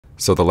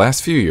So the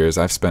last few years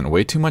I've spent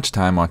way too much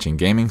time watching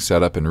gaming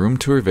setup and room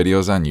tour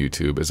videos on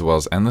YouTube, as well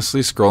as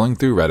endlessly scrolling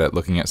through Reddit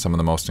looking at some of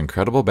the most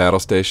incredible battle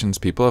stations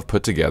people have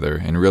put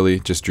together, and really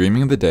just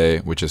dreaming of the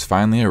day, which has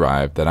finally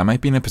arrived, that I might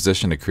be in a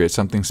position to create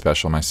something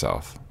special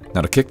myself. Now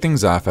to kick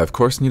things off, I of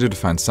course needed to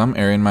find some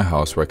area in my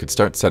house where I could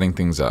start setting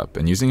things up,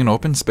 and using an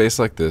open space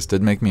like this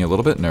did make me a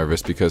little bit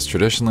nervous because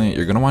traditionally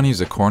you're going to want to use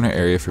a corner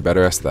area for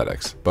better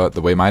aesthetics, but the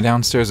way my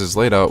downstairs is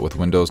laid out with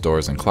windows,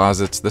 doors, and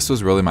closets, this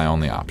was really my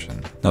only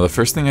option. Now the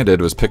first thing I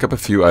did was pick up a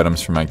few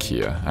items from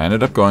Ikea. I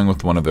ended up going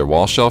with one of their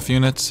wall shelf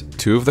units,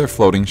 2 of their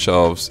floating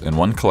shelves, and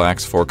 1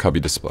 Kallax 4-cubby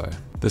display.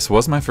 This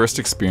was my first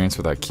experience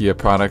with Ikea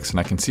products, and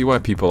I can see why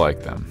people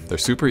like them. They're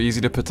super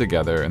easy to put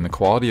together, and the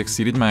quality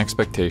exceeded my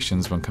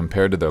expectations when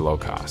compared to their low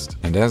cost.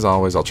 And as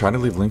always, I'll try to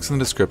leave links in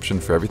the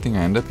description for everything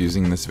I end up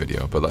using in this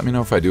video, but let me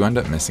know if I do end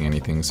up missing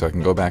anything so I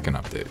can go back and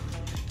update.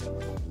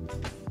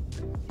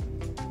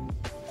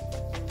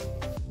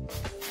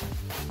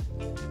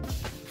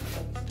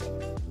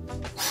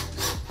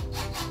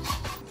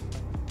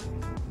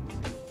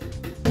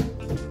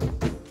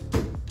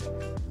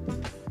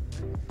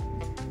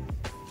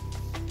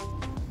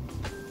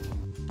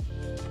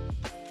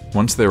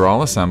 Once they were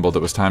all assembled,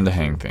 it was time to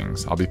hang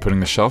things. I'll be putting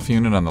the shelf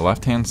unit on the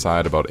left-hand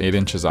side about 8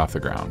 inches off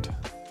the ground.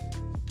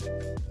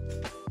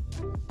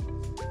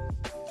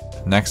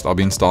 Next, I'll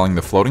be installing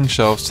the floating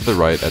shelves to the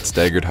right at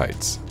staggered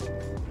heights.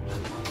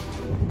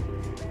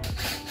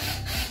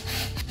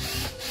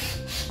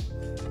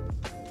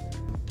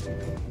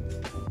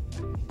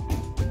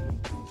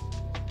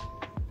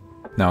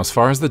 Now as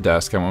far as the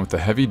desk, I went with the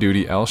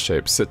heavy-duty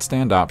L-shaped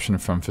sit-stand option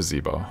from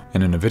Fazebo.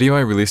 And in a video I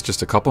released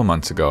just a couple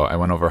months ago, I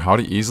went over how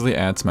to easily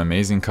add some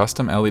amazing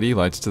custom LED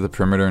lights to the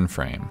perimeter and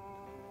frame.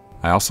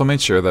 I also made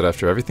sure that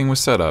after everything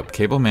was set up,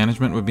 cable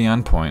management would be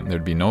on point and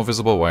there'd be no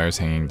visible wires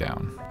hanging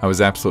down. I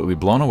was absolutely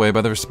blown away by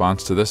the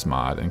response to this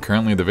mod, and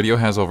currently the video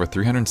has over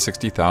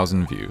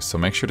 360,000 views, so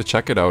make sure to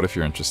check it out if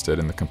you're interested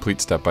in the complete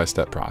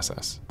step-by-step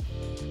process.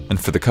 And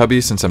for the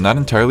cubbies, since I'm not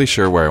entirely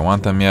sure where I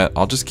want them yet,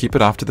 I'll just keep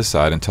it off to the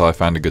side until I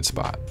find a good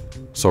spot.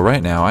 So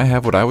right now, I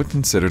have what I would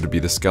consider to be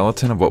the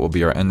skeleton of what will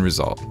be our end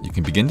result. You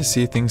can begin to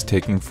see things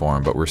taking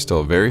form, but we're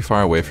still very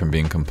far away from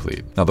being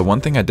complete. Now the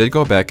one thing I did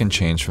go back and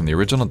change from the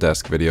original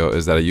desk video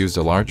is that I used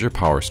a larger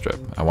power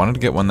strip. I wanted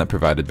to get one that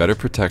provided better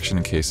protection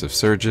in case of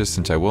surges,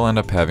 since I will end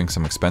up having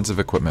some expensive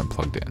equipment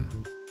plugged in.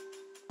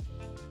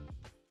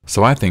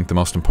 So I think the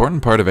most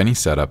important part of any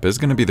setup is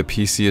going to be the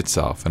PC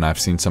itself, and I've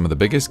seen some of the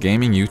biggest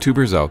gaming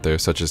YouTubers out there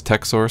such as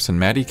TechSource and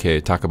Maddie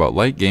K talk about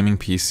light gaming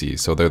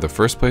PCs, so they're the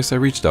first place I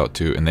reached out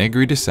to, and they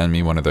agreed to send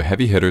me one of their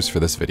heavy hitters for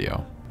this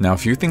video. Now a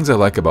few things I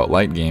like about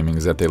light gaming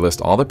is that they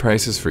list all the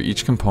prices for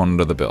each component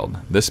of the build.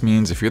 This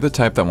means if you're the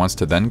type that wants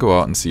to then go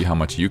out and see how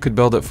much you could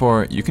build it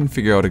for, you can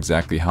figure out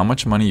exactly how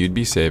much money you'd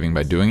be saving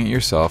by doing it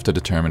yourself to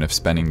determine if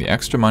spending the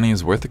extra money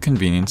is worth the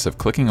convenience of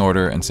clicking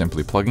order and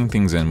simply plugging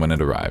things in when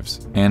it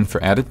arrives. And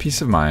for added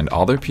peace of mind,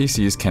 all their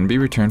PCs can be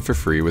returned for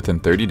free within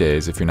 30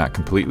 days if you're not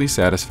completely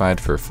satisfied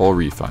for a full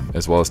refund,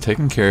 as well as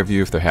taking care of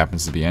you if there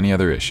happens to be any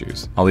other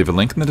issues. I'll leave a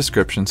link in the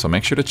description, so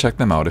make sure to check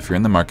them out if you're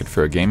in the market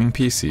for a gaming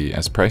PC,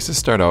 as prices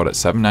start out at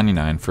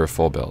 $7.99 for a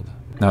full build.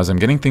 Now as I'm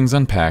getting things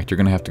unpacked, you're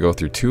going to have to go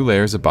through 2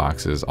 layers of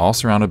boxes, all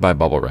surrounded by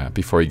bubble wrap,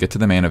 before you get to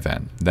the main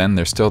event. Then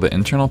there's still the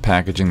internal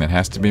packaging that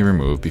has to be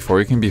removed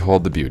before you can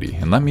behold the beauty.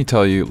 And let me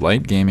tell you,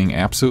 Light Gaming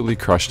absolutely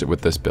crushed it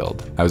with this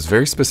build. I was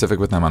very specific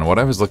with them on what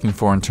I was looking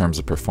for in terms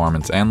of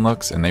performance and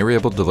looks, and they were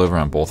able to deliver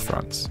on both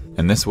fronts.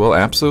 And this will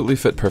absolutely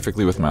fit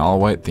perfectly with my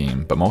all-white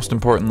theme, but most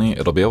importantly,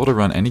 it'll be able to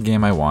run any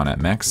game I want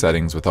at max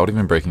settings without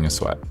even breaking a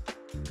sweat.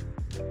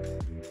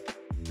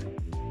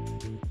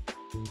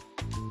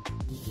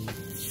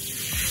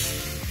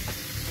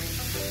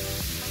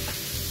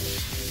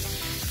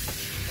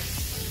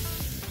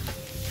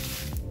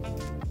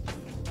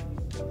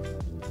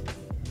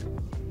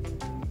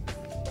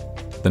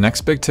 The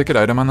next big ticket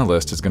item on the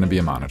list is going to be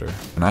a monitor,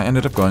 and I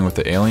ended up going with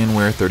the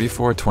Alienware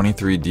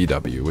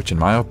 3423DW, which in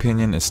my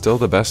opinion is still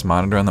the best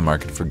monitor on the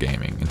market for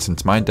gaming, and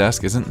since my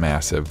desk isn't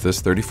massive,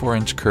 this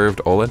 34-inch curved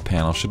OLED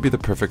panel should be the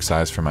perfect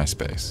size for my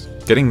space.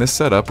 Getting this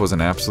set up was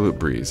an absolute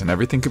breeze, and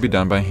everything could be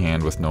done by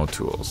hand with no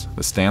tools.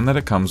 The stand that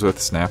it comes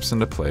with snaps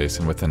into place,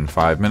 and within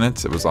 5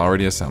 minutes it was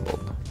already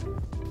assembled.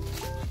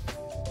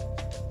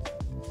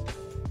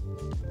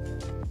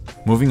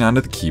 Moving on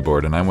to the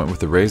keyboard, and I went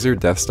with the Razer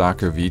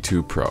Deathstalker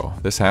V2 Pro.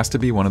 This has to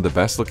be one of the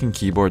best looking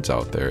keyboards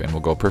out there and will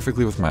go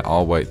perfectly with my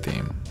all-white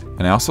theme.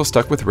 And I also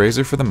stuck with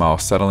Razer for the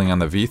mouse, settling on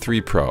the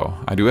V3 Pro.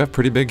 I do have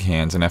pretty big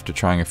hands, and after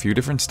trying a few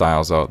different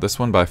styles out, this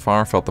one by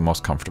far felt the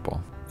most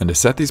comfortable. And to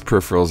set these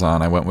peripherals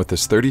on, I went with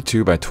this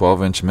 32 by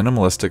 12 inch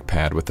minimalistic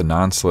pad with the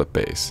non-slip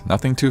base.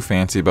 Nothing too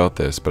fancy about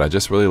this, but I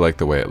just really liked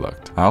the way it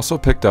looked. I also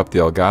picked up the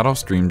Elgato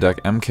Stream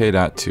Deck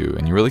MK.2,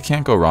 and you really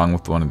can't go wrong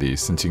with one of these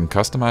since you can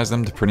customize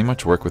them to pretty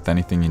much work with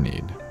anything you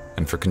need.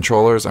 And for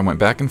controllers, I went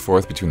back and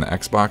forth between the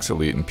Xbox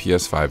Elite and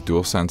PS5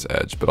 DualSense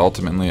Edge, but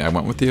ultimately I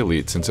went with the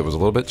Elite since it was a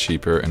little bit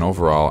cheaper, and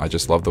overall I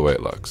just love the way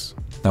it looks.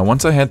 Now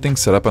once I had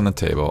things set up on the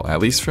table, at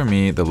least for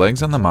me, the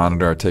legs on the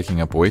monitor are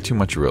taking up way too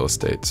much real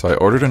estate, so I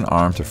ordered an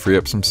arm to free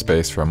up some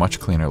space for a much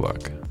cleaner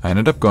look. I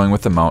ended up going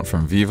with the mount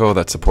from Vivo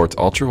that supports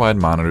ultra-wide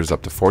monitors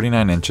up to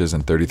 49 inches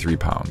and 33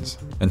 pounds.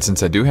 And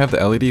since I do have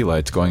the LED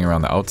lights going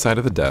around the outside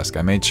of the desk,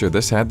 I made sure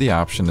this had the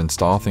option to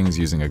install things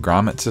using a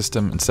grommet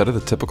system instead of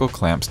the typical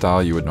clamp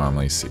style you would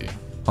normally see.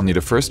 I'll need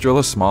to first drill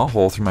a small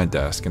hole through my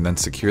desk and then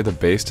secure the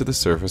base to the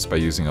surface by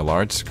using a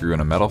large screw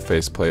and a metal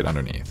faceplate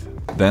underneath.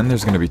 Then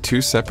there's going to be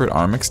two separate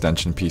arm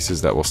extension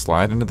pieces that will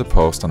slide into the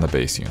post on the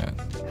base unit.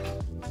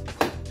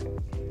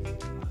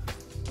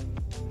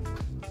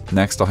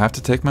 Next, I'll have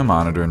to take my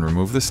monitor and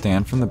remove the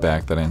stand from the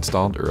back that I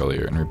installed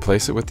earlier and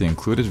replace it with the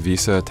included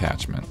VESA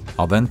attachment.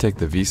 I'll then take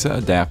the VESA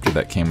adapter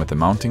that came with the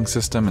mounting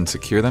system and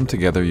secure them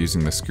together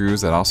using the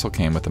screws that also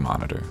came with the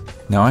monitor.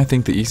 Now I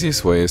think the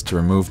easiest way is to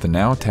remove the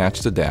now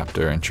attached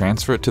adapter and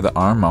transfer it to the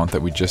arm mount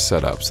that we just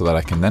set up so that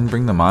I can then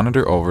bring the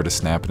monitor over to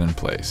snap it in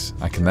place.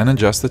 I can then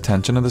adjust the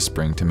tension of the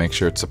spring to make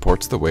sure it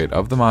supports the weight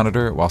of the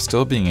monitor while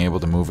still being able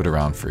to move it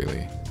around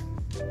freely.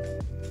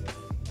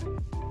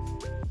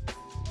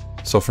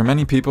 So for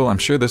many people, I'm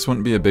sure this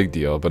wouldn't be a big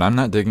deal, but I'm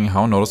not digging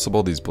how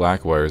noticeable these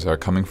black wires are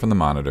coming from the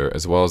monitor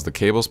as well as the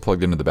cables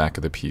plugged into the back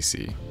of the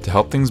PC. To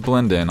help things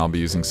blend in, I'll be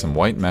using some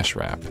white mesh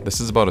wrap.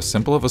 This is about as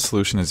simple of a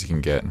solution as you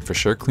can get and for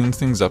sure cleans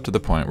things up to the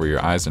point where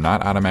your eyes are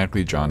not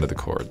automatically drawn to the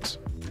cords.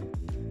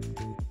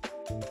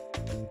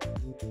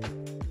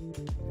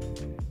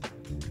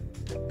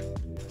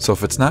 So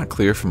if it's not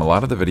clear from a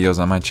lot of the videos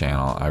on my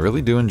channel, I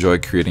really do enjoy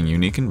creating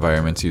unique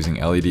environments using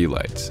LED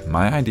lights.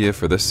 My idea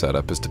for this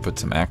setup is to put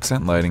some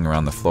accent lighting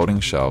around the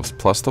floating shelves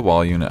plus the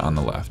wall unit on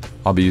the left.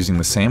 I'll be using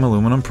the same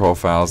aluminum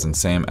profiles and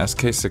same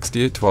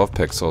SK6812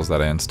 pixels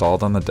that I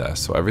installed on the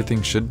desk, so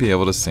everything should be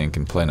able to sync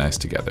and play nice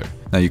together.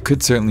 Now you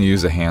could certainly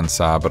use a hand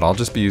saw, but I'll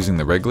just be using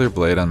the regular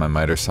blade on my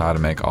miter saw to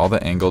make all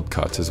the angled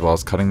cuts as well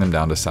as cutting them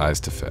down to size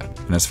to fit.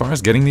 And as far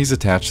as getting these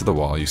attached to the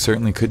wall, you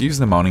certainly could use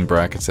the mounting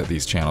brackets that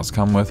these channels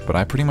come with, but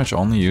I pretty much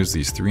only use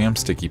these 3M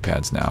sticky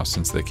pads now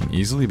since they can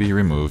easily be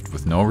removed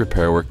with no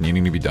repair work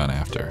needing to be done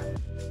after.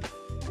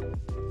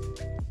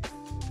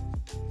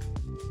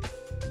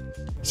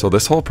 So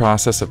this whole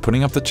process of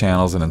putting up the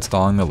channels and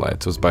installing the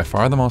lights was by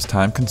far the most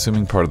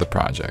time-consuming part of the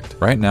project.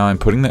 Right now I'm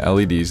putting the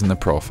LEDs in the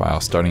profile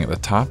starting at the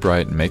top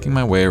right and making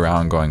my way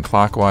around going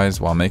clockwise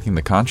while making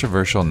the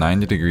controversial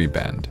 90-degree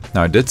bend.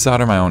 Now I did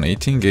solder my own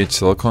 18-gauge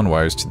silicone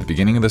wires to the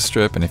beginning of the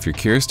strip, and if you're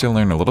curious to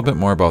learn a little bit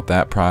more about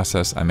that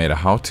process, I made a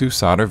how-to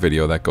solder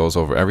video that goes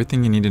over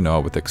everything you need to know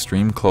with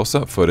extreme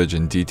close-up footage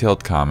and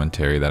detailed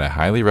commentary that I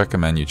highly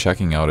recommend you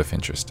checking out if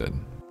interested.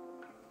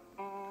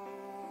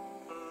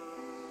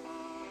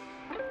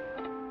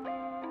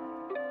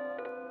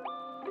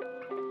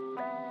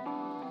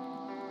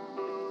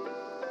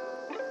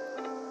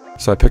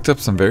 So I picked up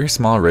some very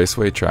small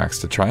raceway tracks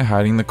to try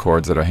hiding the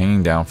cords that are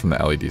hanging down from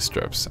the LED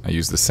strips. I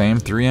used the same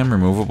 3M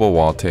removable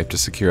wall tape to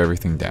secure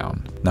everything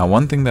down. Now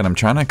one thing that I'm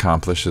trying to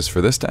accomplish is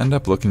for this to end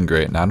up looking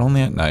great not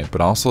only at night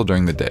but also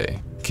during the day.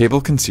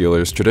 Cable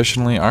concealers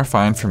traditionally are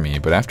fine for me,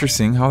 but after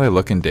seeing how they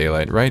look in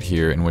daylight right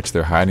here, in which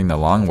they're hiding the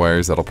long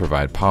wires that'll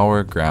provide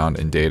power, ground,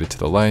 and data to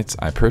the lights,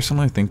 I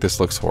personally think this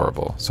looks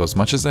horrible. So as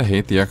much as I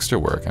hate the extra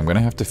work, I'm going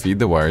to have to feed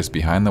the wires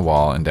behind the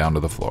wall and down to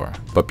the floor.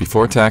 But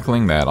before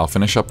tackling that, I'll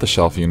finish up the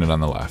shelf unit on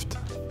the left.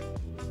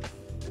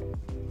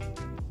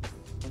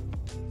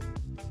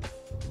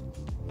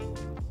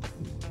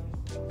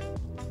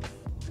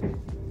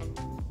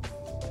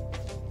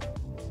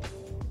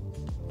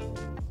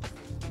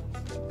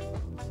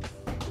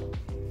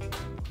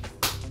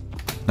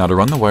 Now to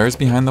run the wires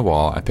behind the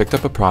wall, I picked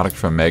up a product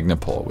from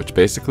Magnapole, which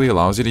basically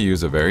allows you to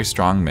use a very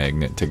strong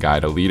magnet to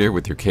guide a leader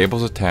with your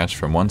cables attached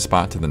from one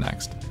spot to the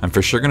next. I'm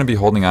for sure going to be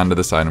holding on to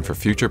this item for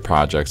future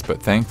projects,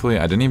 but thankfully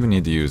I didn't even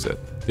need to use it.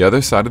 The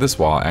other side of this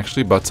wall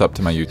actually butts up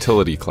to my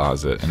utility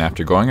closet, and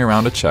after going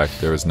around to check,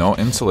 there was no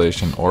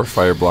insulation or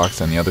fire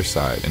blocks on the other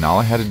side, and all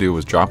I had to do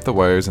was drop the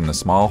wires in the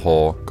small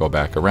hole, go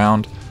back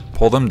around,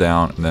 pull them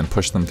down, and then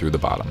push them through the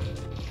bottom.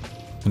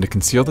 And to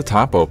conceal the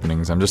top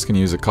openings, I'm just going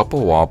to use a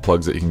couple wall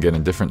plugs that you can get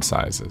in different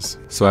sizes.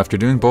 So after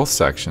doing both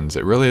sections,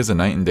 it really is a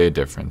night and day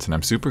difference, and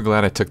I'm super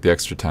glad I took the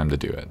extra time to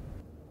do it.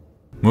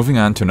 Moving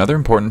on to another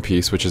important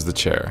piece, which is the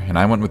chair, and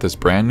I went with this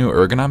brand new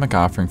ergonomic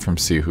offering from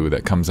Sihu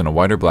that comes in a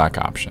white or black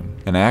option.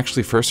 And I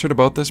actually first heard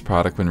about this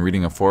product when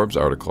reading a Forbes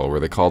article where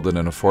they called it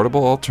an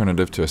affordable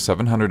alternative to a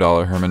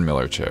 $700 Herman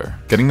Miller chair.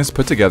 Getting this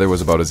put together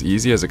was about as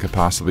easy as it could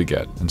possibly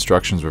get.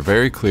 Instructions were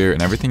very clear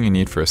and everything you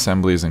need for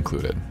assembly is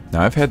included.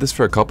 Now I've had this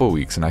for a couple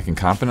weeks and I can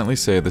confidently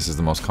say this is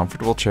the most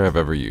comfortable chair I've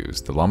ever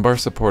used. The lumbar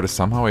support is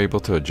somehow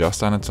able to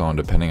adjust on its own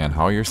depending on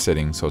how you're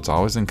sitting, so it's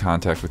always in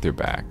contact with your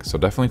back. So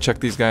definitely check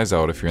these guys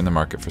out if you're in the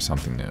market for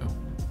something new.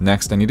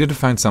 Next, I needed to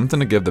find something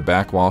to give the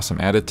back wall some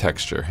added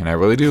texture, and I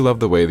really do love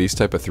the way these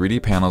type of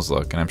 3D panels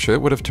look, and I'm sure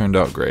it would have turned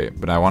out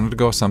great, but I wanted to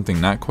go with something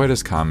not quite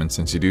as common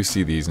since you do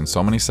see these in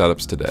so many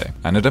setups today.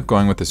 I ended up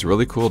going with this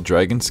really cool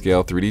Dragon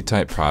Scale 3D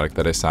type product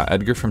that I saw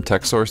Edgar from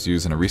TechSource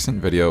use in a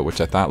recent video, which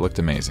I thought looked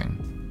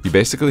amazing. You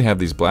basically have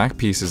these black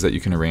pieces that you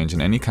can arrange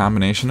in any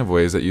combination of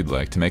ways that you'd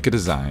like to make a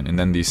design, and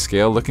then these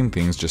scale looking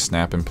things just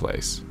snap in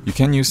place. You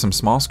can use some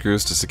small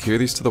screws to secure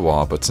these to the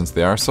wall, but since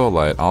they are so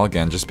light, I'll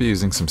again just be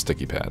using some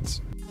sticky pads.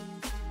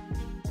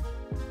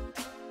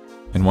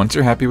 And once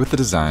you're happy with the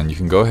design, you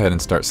can go ahead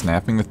and start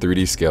snapping the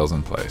 3D scales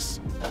in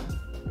place.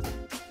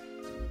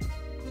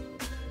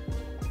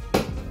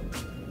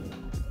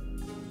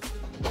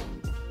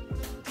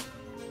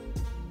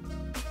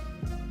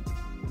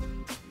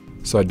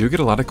 So I do get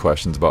a lot of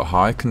questions about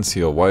how I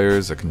conceal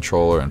wires, a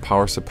controller, and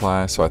power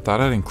supply, so I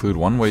thought I'd include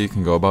one way you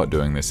can go about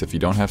doing this if you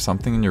don't have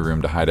something in your room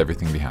to hide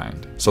everything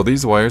behind. So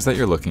these wires that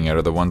you're looking at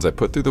are the ones I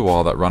put through the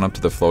wall that run up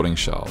to the floating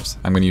shelves.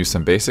 I'm going to use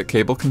some basic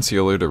cable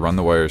concealer to run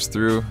the wires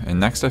through, and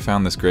next I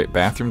found this great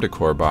bathroom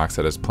decor box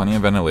that has plenty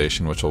of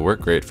ventilation, which will work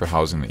great for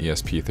housing the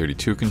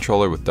ESP32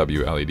 controller with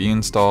WLED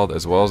installed,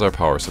 as well as our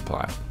power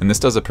supply. And this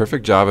does a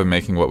perfect job of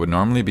making what would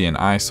normally be an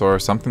eyesore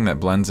something that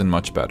blends in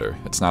much better.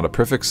 It's not a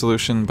perfect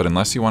solution, but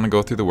unless you want to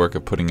go through the work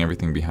of putting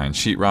everything behind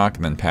sheetrock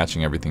and then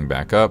patching everything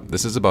back up,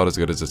 this is about as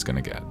good as it's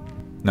going to get.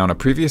 Now in a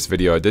previous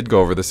video I did go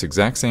over this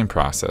exact same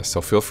process,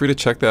 so feel free to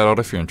check that out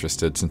if you're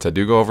interested, since I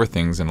do go over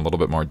things in a little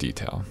bit more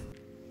detail.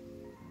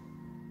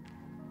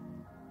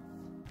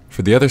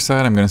 For the other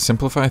side, I'm going to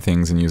simplify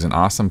things and use an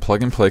awesome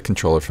plug-and-play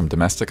controller from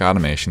Domestic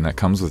Automation that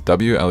comes with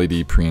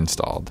WLED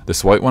pre-installed.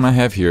 This white one I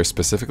have here is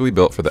specifically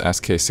built for the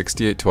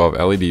SK6812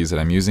 LEDs that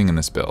I'm using in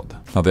this build.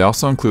 Now they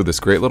also include this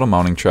great little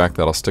mounting track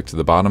that'll stick to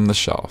the bottom of the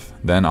shelf.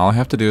 Then all I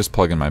have to do is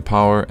plug in my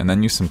power and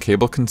then use some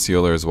cable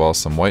concealer as well as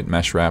some white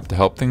mesh wrap to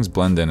help things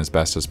blend in as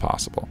best as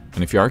possible.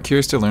 And if you are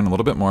curious to learn a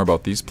little bit more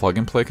about these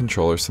plug-and-play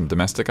controllers from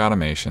Domestic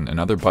Automation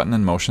and other button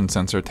and motion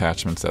sensor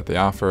attachments that they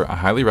offer, I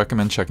highly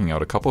recommend checking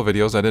out a couple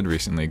videos I did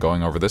recently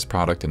going over this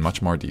product in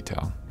much more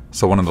detail.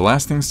 So one of the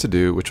last things to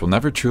do, which will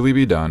never truly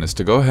be done, is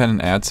to go ahead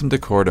and add some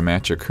decor to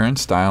match your current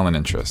style and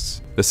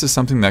interests. This is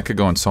something that could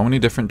go in so many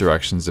different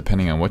directions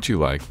depending on what you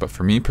like, but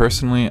for me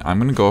personally, I'm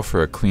going to go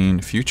for a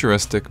clean,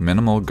 futuristic,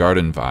 minimal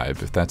garden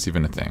vibe, if that's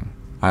even a thing.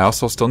 I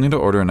also still need to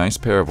order a nice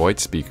pair of white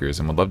speakers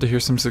and would love to hear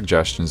some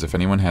suggestions if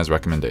anyone has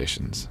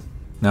recommendations.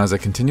 Now as I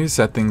continue to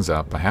set things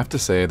up, I have to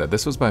say that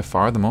this was by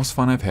far the most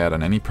fun I've had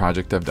on any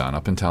project I've done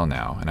up until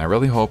now, and I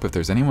really hope if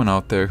there's anyone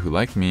out there who,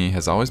 like me,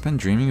 has always been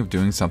dreaming of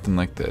doing something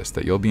like this,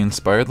 that you'll be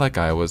inspired like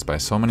I was by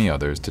so many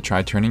others to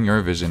try turning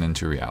your vision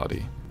into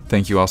reality.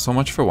 Thank you all so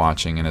much for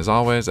watching, and as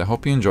always, I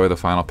hope you enjoy the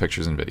final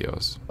pictures and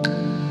videos.